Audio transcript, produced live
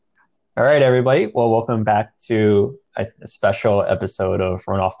All right, everybody. Well, welcome back to a special episode of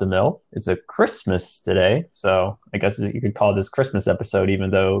Run Off the Mill. It's a Christmas today, so I guess you could call this Christmas episode,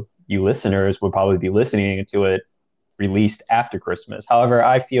 even though you listeners will probably be listening to it released after Christmas. However,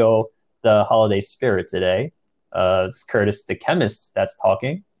 I feel the holiday spirit today. It's Curtis the chemist that's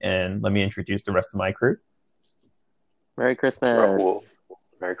talking, and let me introduce the rest of my crew. Merry It's Rahul. Christmas.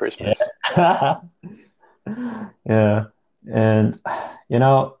 Merry Christmas. Yeah. Yeah. And, you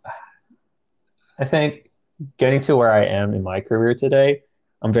know, I think getting to where I am in my career today,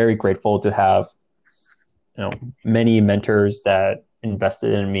 I'm very grateful to have, you know, many mentors that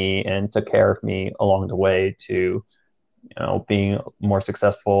invested in me and took care of me along the way to, being more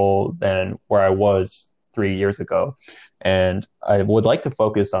successful than where I was 3 years ago. And I would like to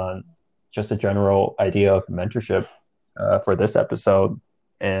focus on just a general idea of mentorship for this episode.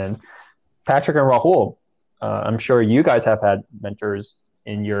 And Patrick and Rahul, I'm sure you guys have had mentors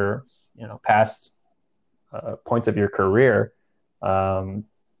in your, past points of your career. Um,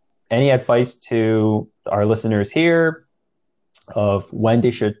 any advice to our listeners here of when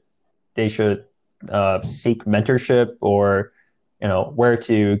they should seek mentorship, or where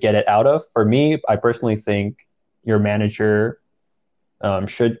to get it out of? For me, I personally think your manager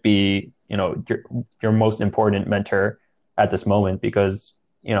should be your most important mentor at this moment, because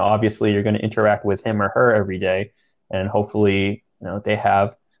obviously you're going to interact with him or her every day, and hopefully they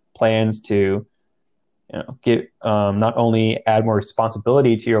have plans to get not only add more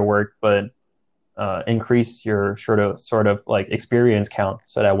responsibility to your work, but increase your sort of like experience count,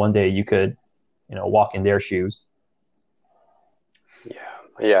 so that one day you could walk in their shoes. Yeah,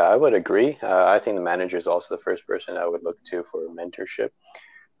 yeah, I would agree. I think the manager is also the first person I would look to for mentorship.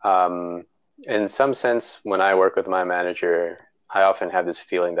 Um, in some sense, when I work with my manager, I often have this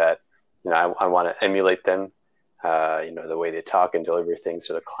feeling that, I want to emulate them, the way they talk and deliver things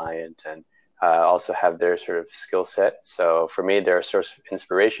to the client, and also have their sort of skill set. So for me, they're a source of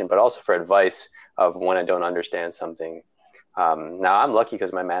inspiration, but also for advice of when I don't understand something. Now, I'm lucky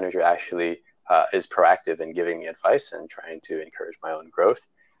because my manager actually is proactive in giving me advice and trying to encourage my own growth.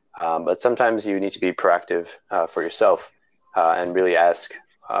 But sometimes you need to be proactive for yourself and really ask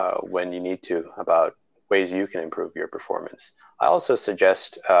when you need to about ways you can improve your performance. I also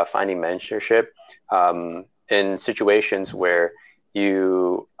suggest finding mentorship in situations where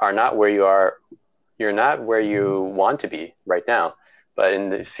you are not where you are, you're not where you want to be right now, but in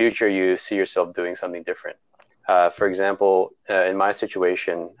the future you see yourself doing something different. For example, in my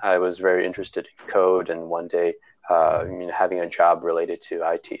situation, I was very interested in code, and one day, having a job related to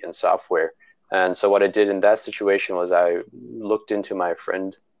IT and software. And so, what I did in that situation was I looked into my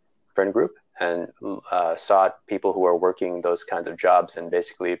friend group and sought people who are working those kinds of jobs, and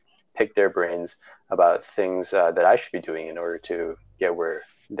basically picked their brains about things that I should be doing in order to get where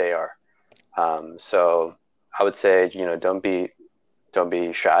they are. So, I would say, don't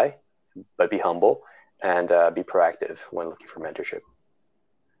be shy, but be humble, and be proactive when looking for mentorship.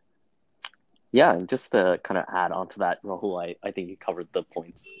 Yeah, and just to kind of add on to that, Rahul, I think you covered the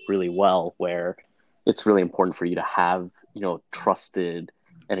points really well, where it's really important for you to have, trusted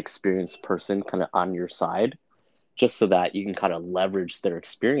and experienced person kind of on your side, just so that you can kind of leverage their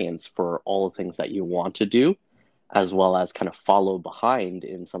experience for all the things that you want to do, as well as kind of follow behind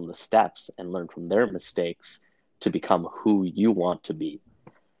in some of the steps and learn from their mistakes to become who you want to be.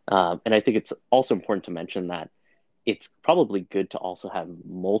 And I think it's also important to mention that it's probably good to also have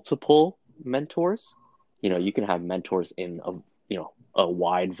multiple mentors. You can have mentors in a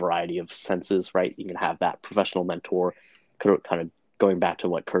wide variety of senses, right? You can have that professional mentor, kind of going back to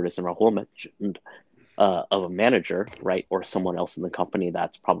what Curtis and Rahul mentioned, of a manager, right, or someone else in the company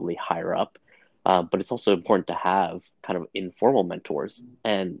that's probably higher up. But it's also important to have kind of informal mentors,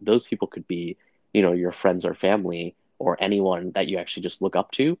 and those people could be, your friends or family, or anyone that you actually just look up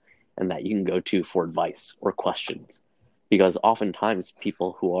to and that you can go to for advice or questions. Because oftentimes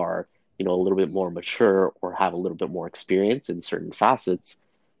people who are, a little bit more mature or have a little bit more experience in certain facets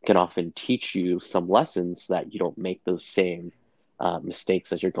can often teach you some lessons so that you don't make those same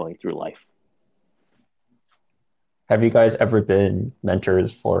mistakes as you're going through life. Have you guys ever been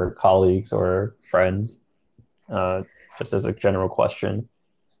mentors for colleagues or friends? Uh, just as a general question,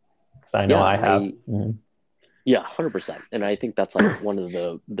 because I know Yeah, I have. Mhm. yeah, 100%. And I think that's like one of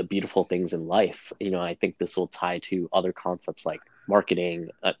the beautiful things in life. I think this will tie to other concepts like marketing,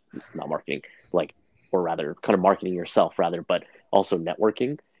 not marketing, like, or rather kind of marketing yourself rather, but also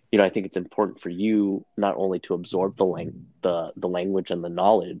networking. I think it's important for you not only to absorb the language and the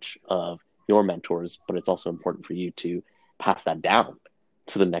knowledge of your mentors, but it's also important for you to pass that down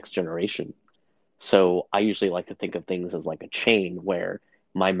to the next generation. So I usually like to think of things as like a chain where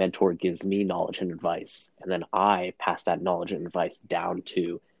my mentor gives me knowledge and advice, and then I pass that knowledge and advice down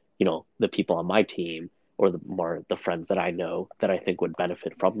to, the people on my team or the friends that I know that I think would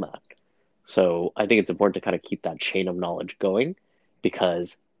benefit from that. So I think it's important to kind of keep that chain of knowledge going,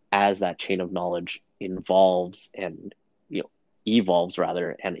 because as that chain of knowledge involves and evolves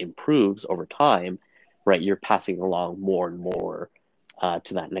rather and improves over time, right? You're passing along more and more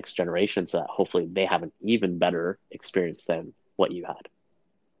to that next generation, so that hopefully they have an even better experience than what you had.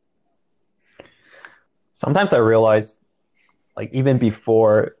 Sometimes I realize, like even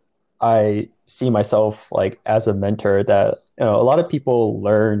before I see myself like as a mentor, that a lot of people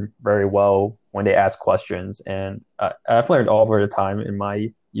learn very well when they ask questions, and I've learned all over the time in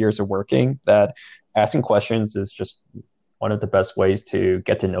my years of working that asking questions is just one of the best ways to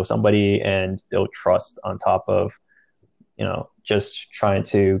get to know somebody and build trust on top of just trying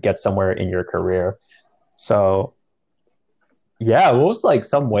to get somewhere in your career. So yeah, what was like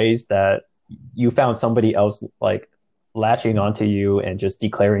some ways that you found somebody else like latching onto you and just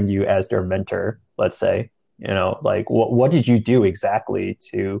declaring you as their mentor, let's say? Like what did you do exactly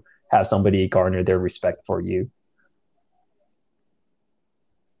to have somebody garner their respect for you?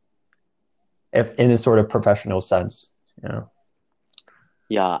 If in a sort of professional sense, you know.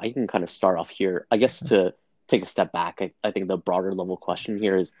 Yeah, I can kind of start off here. I guess to take a step back, I think the broader level question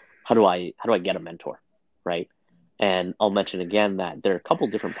here is how do I get a mentor, right? And I'll mention again that there are a couple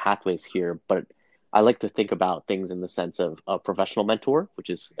different pathways here, but I like to think about things in the sense of a professional mentor, which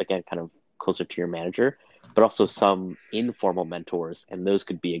is again kind of closer to your manager, but also some informal mentors, and those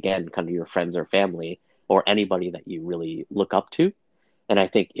could be again kind of your friends or family or anybody that you really look up to. And I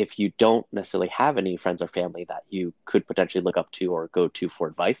think if you don't necessarily have any friends or family that you could potentially look up to or go to for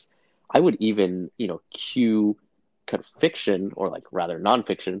advice, I would even, cue kind of fiction or like rather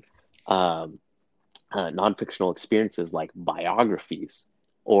nonfiction, um, non-fictional experiences like biographies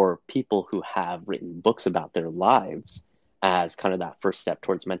or people who have written books about their lives as kind of that first step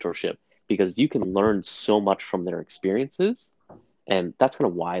towards mentorship, because you can learn so much from their experiences. And that's kind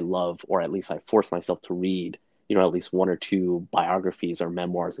of why I love, or at least I force myself to read, at least one or two biographies or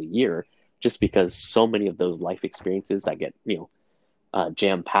memoirs a year, just because so many of those life experiences that get,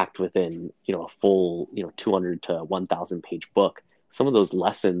 jam packed within, a full, 200 to 1,000 page book, some of those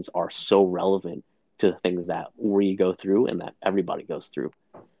lessons are so relevant to the things that we go through and that everybody goes through.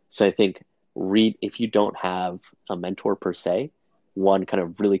 So I think read, if you don't have a mentor per se, one kind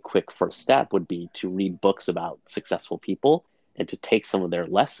of really quick first step would be to read books about successful people and to take some of their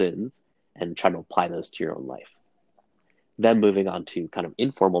lessons and try to apply those to your own life. Then moving on to kind of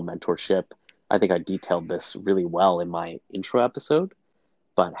informal mentorship, I think I detailed this really well in my intro episode.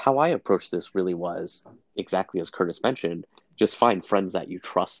 But how I approached this really was exactly as Curtis mentioned, just find friends that you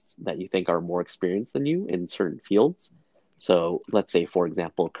trust, that you think are more experienced than you in certain fields. So let's say, for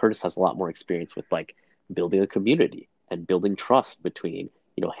example, Curtis has a lot more experience with like building a community and building trust between,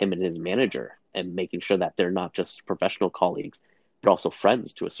 him and his manager, and making sure that they're not just professional colleagues, but also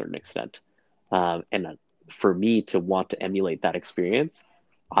friends to a certain extent. And for me to want to emulate that experience,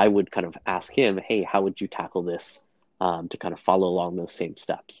 I would kind of ask him, hey, how would you tackle this, to kind of follow along those same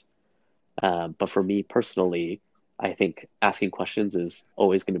steps? But for me personally, I think asking questions is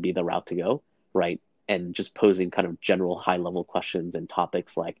always going to be the route to go, right? And just posing kind of general high level questions and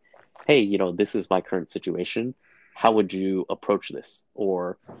topics like, hey, this is my current situation. How would you approach this?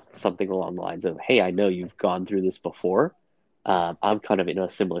 Or something along the lines of, hey, I know you've gone through this before. I'm kind of in a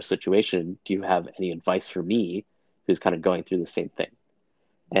similar situation. Do you have any advice for me who's kind of going through the same thing?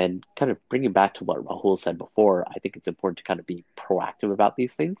 And kind of bringing back to what Rahul said before, I think it's important to kind of be proactive about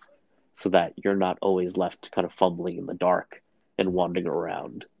these things so that you're not always left kind of fumbling in the dark and wandering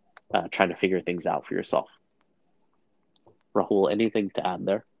around, trying to figure things out for yourself. Rahul, anything to add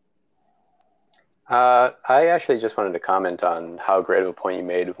there? I actually just wanted to comment on how great of a point you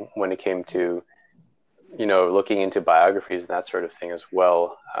made when it came to, looking into biographies and that sort of thing as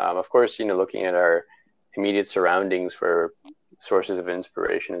well. Of course, looking at our immediate surroundings for sources of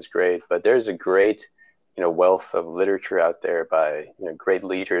inspiration is great, but there's a great, wealth of literature out there by, great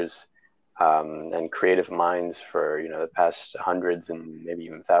leaders and creative minds for, the past hundreds and maybe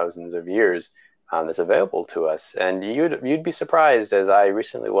even thousands of years that's available to us. And you'd be surprised, as I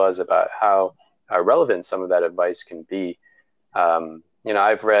recently was, about how relevant some of that advice can be.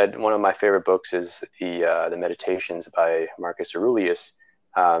 I've read, one of my favorite books is the Meditations by Marcus Aurelius.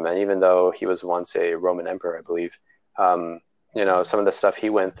 And even though he was once a Roman emperor, I believe, some of the stuff he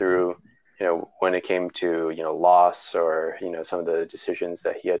went through, when it came to, loss or, some of the decisions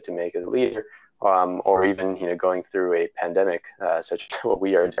that he had to make as a leader, or even, going through a pandemic, such as what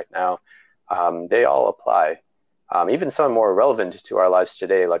we are right now, they all apply. even some more relevant to our lives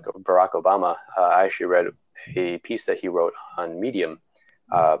today, like Barack Obama. I actually read a piece that he wrote on Medium,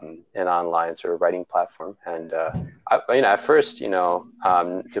 an online sort of writing platform. And at first,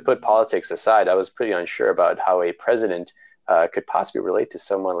 to put politics aside, I was pretty unsure about how a president could possibly relate to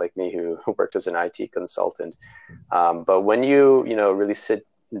someone like me who worked as an IT consultant. But when you really sit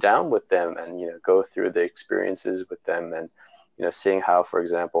down with them and go through the experiences with them, and seeing how, for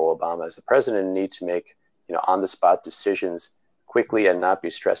example, Obama as the president need to make on the spot decisions quickly and not be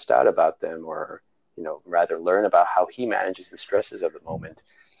stressed out about them, or rather learn about how he manages the stresses of the moment.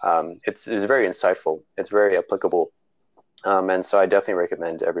 It's very insightful. It's very applicable. And so I definitely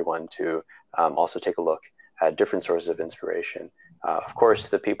recommend everyone to also take a look at different sources of inspiration. Of course,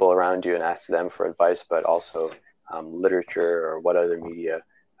 the people around you, and ask them for advice, but also literature or what other media,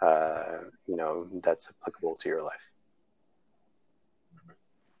 that's applicable to your life.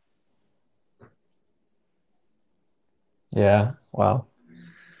 Yeah. Wow.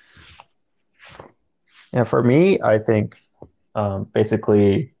 Yeah. For me, I think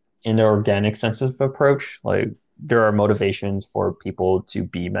basically in the organic sense of approach, like there are motivations for people to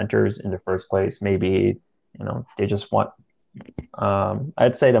be mentors in the first place. Maybe, they just want,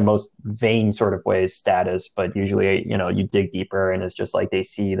 I'd say the most vain sort of way is status, but usually, you dig deeper and it's just like they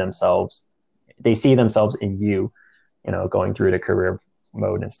see themselves in you, going through the career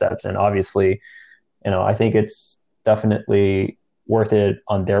mode and steps. And obviously, I think it's definitely worth it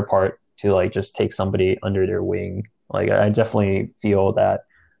on their part to like just take somebody under their wing. Like I definitely feel that,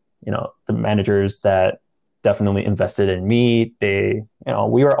 the managers that definitely invested in me,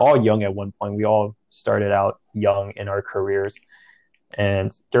 we were all young at one point. We all started out young in our careers.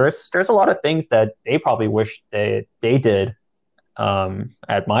 And there's a lot of things that they probably wish they did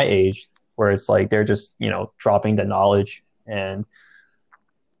at my age, where it's like they're just, dropping the knowledge. And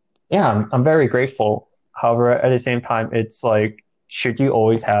yeah, I'm very grateful. However, at the same time, it's like, should you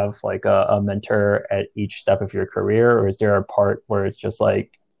always have like a mentor at each step of your career? Or is there a part where it's just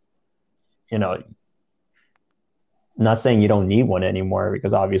like, not saying you don't need one anymore,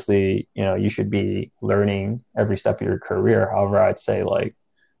 because obviously, you should be learning every step of your career. However, I'd say like,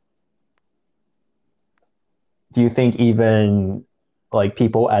 do you think even like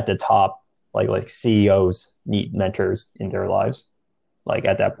people at the top, like CEOs need mentors in their lives, like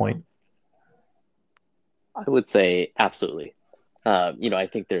at that point? I would say absolutely. I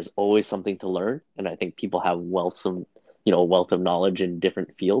think there's always something to learn, and I think people have wealth of knowledge in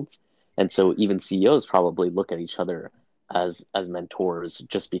different fields, and so even CEOs probably look at each other as mentors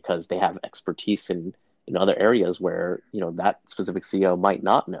just because they have expertise in other areas where that specific CEO might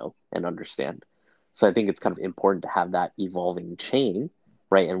not know and understand. So I think it's kind of important to have that evolving chain,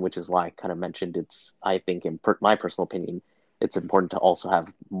 right? And which is why I kind of mentioned I think my personal opinion, it's important to also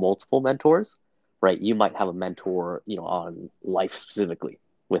have multiple mentors, right? You might have a mentor, on life specifically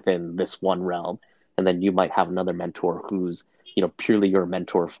within this one realm, and then you might have another mentor who's, purely your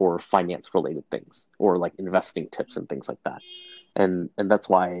mentor for finance related things or like investing tips and things like that. And that's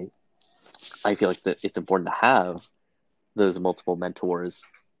why I feel like that it's important to have those multiple mentors,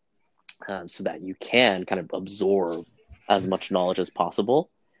 so that you can kind of absorb as much knowledge as possible.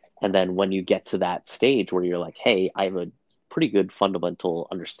 And then when you get to that stage where you're like, hey, I have a pretty good fundamental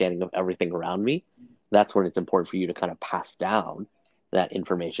understanding of everything around me, that's when it's important for you to kind of pass down that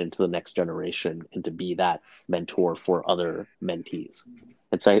information to the next generation and to be that mentor for other mentees.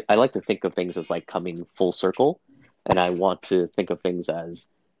 And so I like to think of things as like coming full circle. And I want to think of things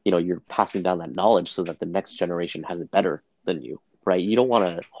as, you're passing down that knowledge so that the next generation has it better than you, right? You don't want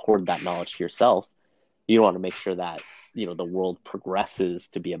to hoard that knowledge to yourself. You want to make sure that, the world progresses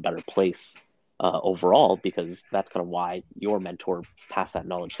to be a better place overall, because that's kind of why your mentor passed that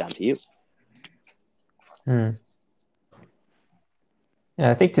knowledge down to you. Hmm. Yeah,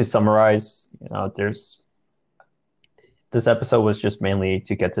 I think to summarize, this episode was just mainly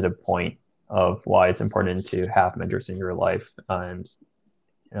to get to the point of why it's important to have mentors in your life. And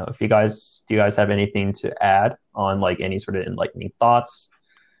if do you guys have anything to add on like any sort of enlightening thoughts,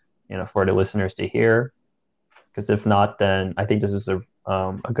 for the listeners to hear? Because if not, then I think this is a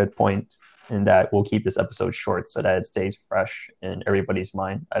good point in that we'll keep this episode short so that it stays fresh in everybody's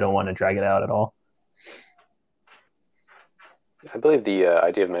mind. I don't want to drag it out at all. I believe the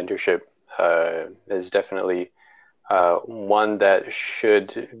idea of mentorship is definitely one that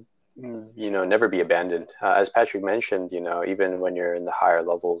should, never be abandoned. As Patrick mentioned, even when you're in the higher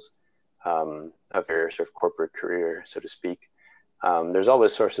levels of your sort of corporate career, so to speak, there's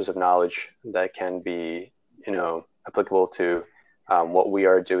always sources of knowledge that can be, applicable to what we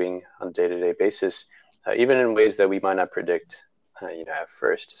are doing on a day-to-day basis, even in ways that we might not predict, at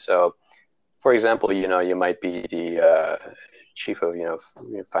first. So for example, you might be the chief of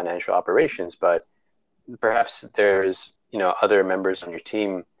financial operations, but perhaps there's other members on your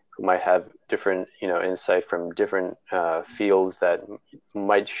team who might have different insight from different fields that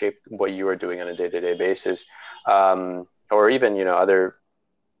might shape what you are doing on a day-to-day basis, or even other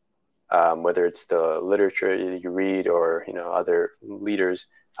whether it's the literature you read or other leaders.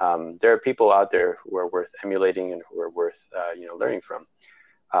 There are people out there who are worth emulating and who are worth learning from.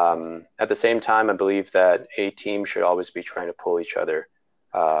 At the same time, I believe that a team should always be trying to pull each other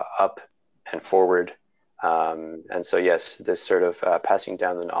up and forward. And so, yes, this sort of passing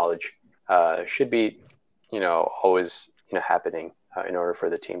down the knowledge should be, always, happening in order for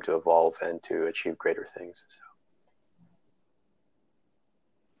the team to evolve and to achieve greater things. So.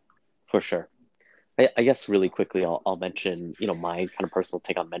 For sure. I guess really quickly, I'll mention, my kind of personal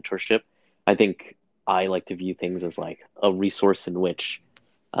take on mentorship. I think I like to view things as like a resource in which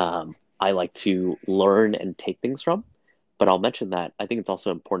I like to learn and take things from. But I'll mention that I think it's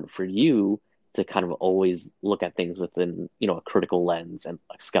also important for you to kind of always look at things within, a critical lens and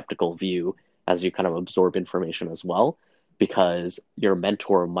a skeptical view as you kind of absorb information as well, because your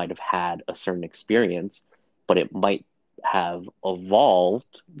mentor might have had a certain experience, but it might have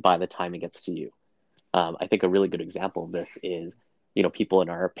evolved by the time it gets to you. I think a really good example of this is, people in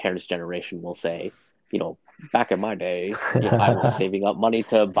our parents' generation will say, back in my day, I was saving up money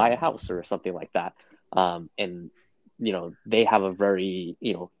to buy a house or something like that. And they have a very,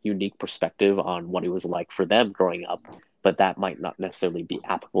 unique perspective on what it was like for them growing up, but that might not necessarily be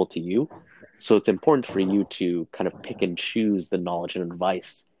applicable to you. So it's important for you to kind of pick and choose the knowledge and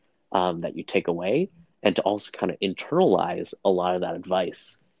advice that you take away, and to also kind of internalize a lot of that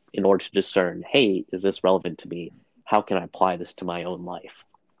advice in order to discern, hey, is this relevant to me? How can I apply this to my own life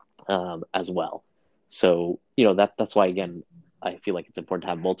as well? So, that's why, again, I feel like it's important to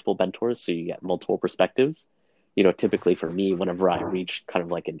have multiple mentors so you get multiple perspectives. Typically for me, whenever I reach kind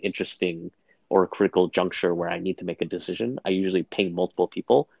of like an interesting or a critical juncture where I need to make a decision, I usually ping multiple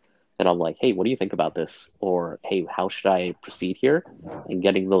people and I'm like, hey, what do you think about this? Or, hey, how should I proceed here? And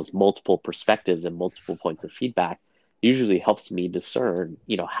getting those multiple perspectives and multiple points of feedback usually helps me discern,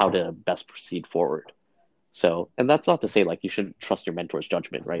 how to best proceed forward. So, and that's not to say like you shouldn't trust your mentor's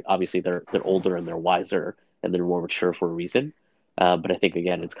judgment, right? Obviously, they're older and they're wiser and they're more mature for a reason. But I think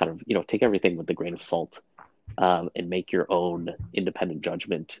again, it's kind of take everything with a grain of salt and make your own independent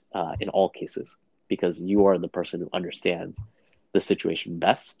judgment in all cases, because you are the person who understands the situation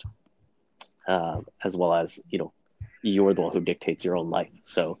best, as well as you're the one who dictates your own life.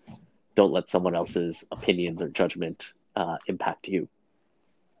 So don't let someone else's opinions or judgment impact you.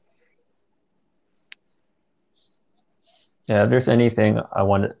 Yeah, if there's anything I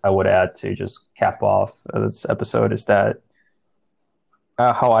would add to just cap off this episode is that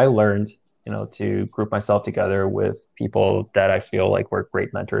how I learned, to group myself together with people that I feel like were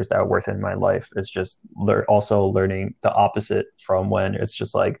great mentors that are worth in my life is just also learning the opposite from when it's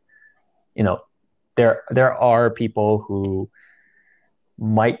just like, there are people who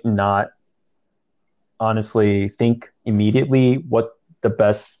might not honestly think immediately what the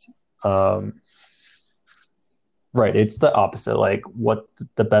best right, it's the opposite, like what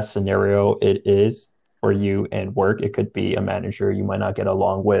the best scenario it is for you and work. It could be a manager you might not get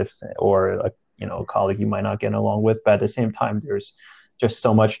along with, or a colleague you might not get along with, but at the same time there's just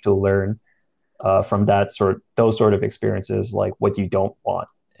so much to learn from those sort of experiences, like what you don't want.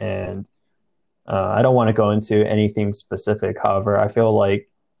 And I don't want to go into anything specific. However, I feel like,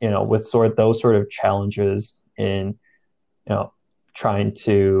 with those sort of challenges in, trying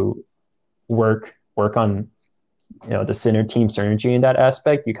to work on, the team synergy in that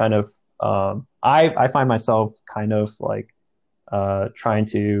aspect, you kind of, I find myself kind of like trying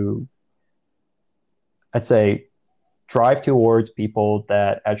to, I'd say, drive towards people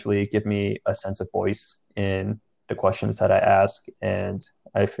that actually give me a sense of voice in the questions that I ask. And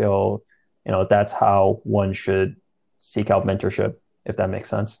I feel, that's how one should seek out mentorship, if that makes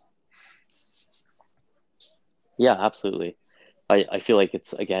sense. Yeah, absolutely. I feel like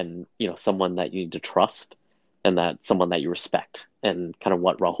it's, again, someone that you need to trust and that someone that you respect, and kind of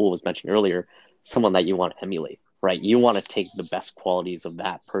what Rahul was mentioning earlier, someone that you want to emulate, right? You want to take the best qualities of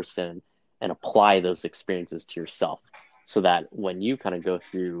that person and apply those experiences to yourself, so that when you kind of go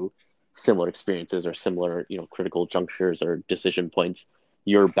through similar experiences or similar, critical junctures or decision points,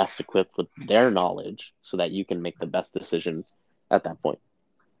 you're best equipped with their knowledge so that you can make the best decisions at that point.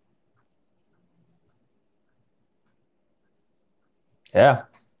 Yeah,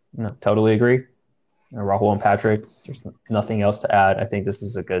 no, totally agree. Rahul and Patrick, there's nothing else to add. I think this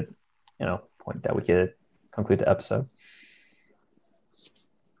is a good, point that we could conclude the episode.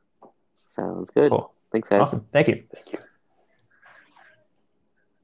 Sounds good. Cool. Thanks, guys. Awesome. Thank you. Thank you.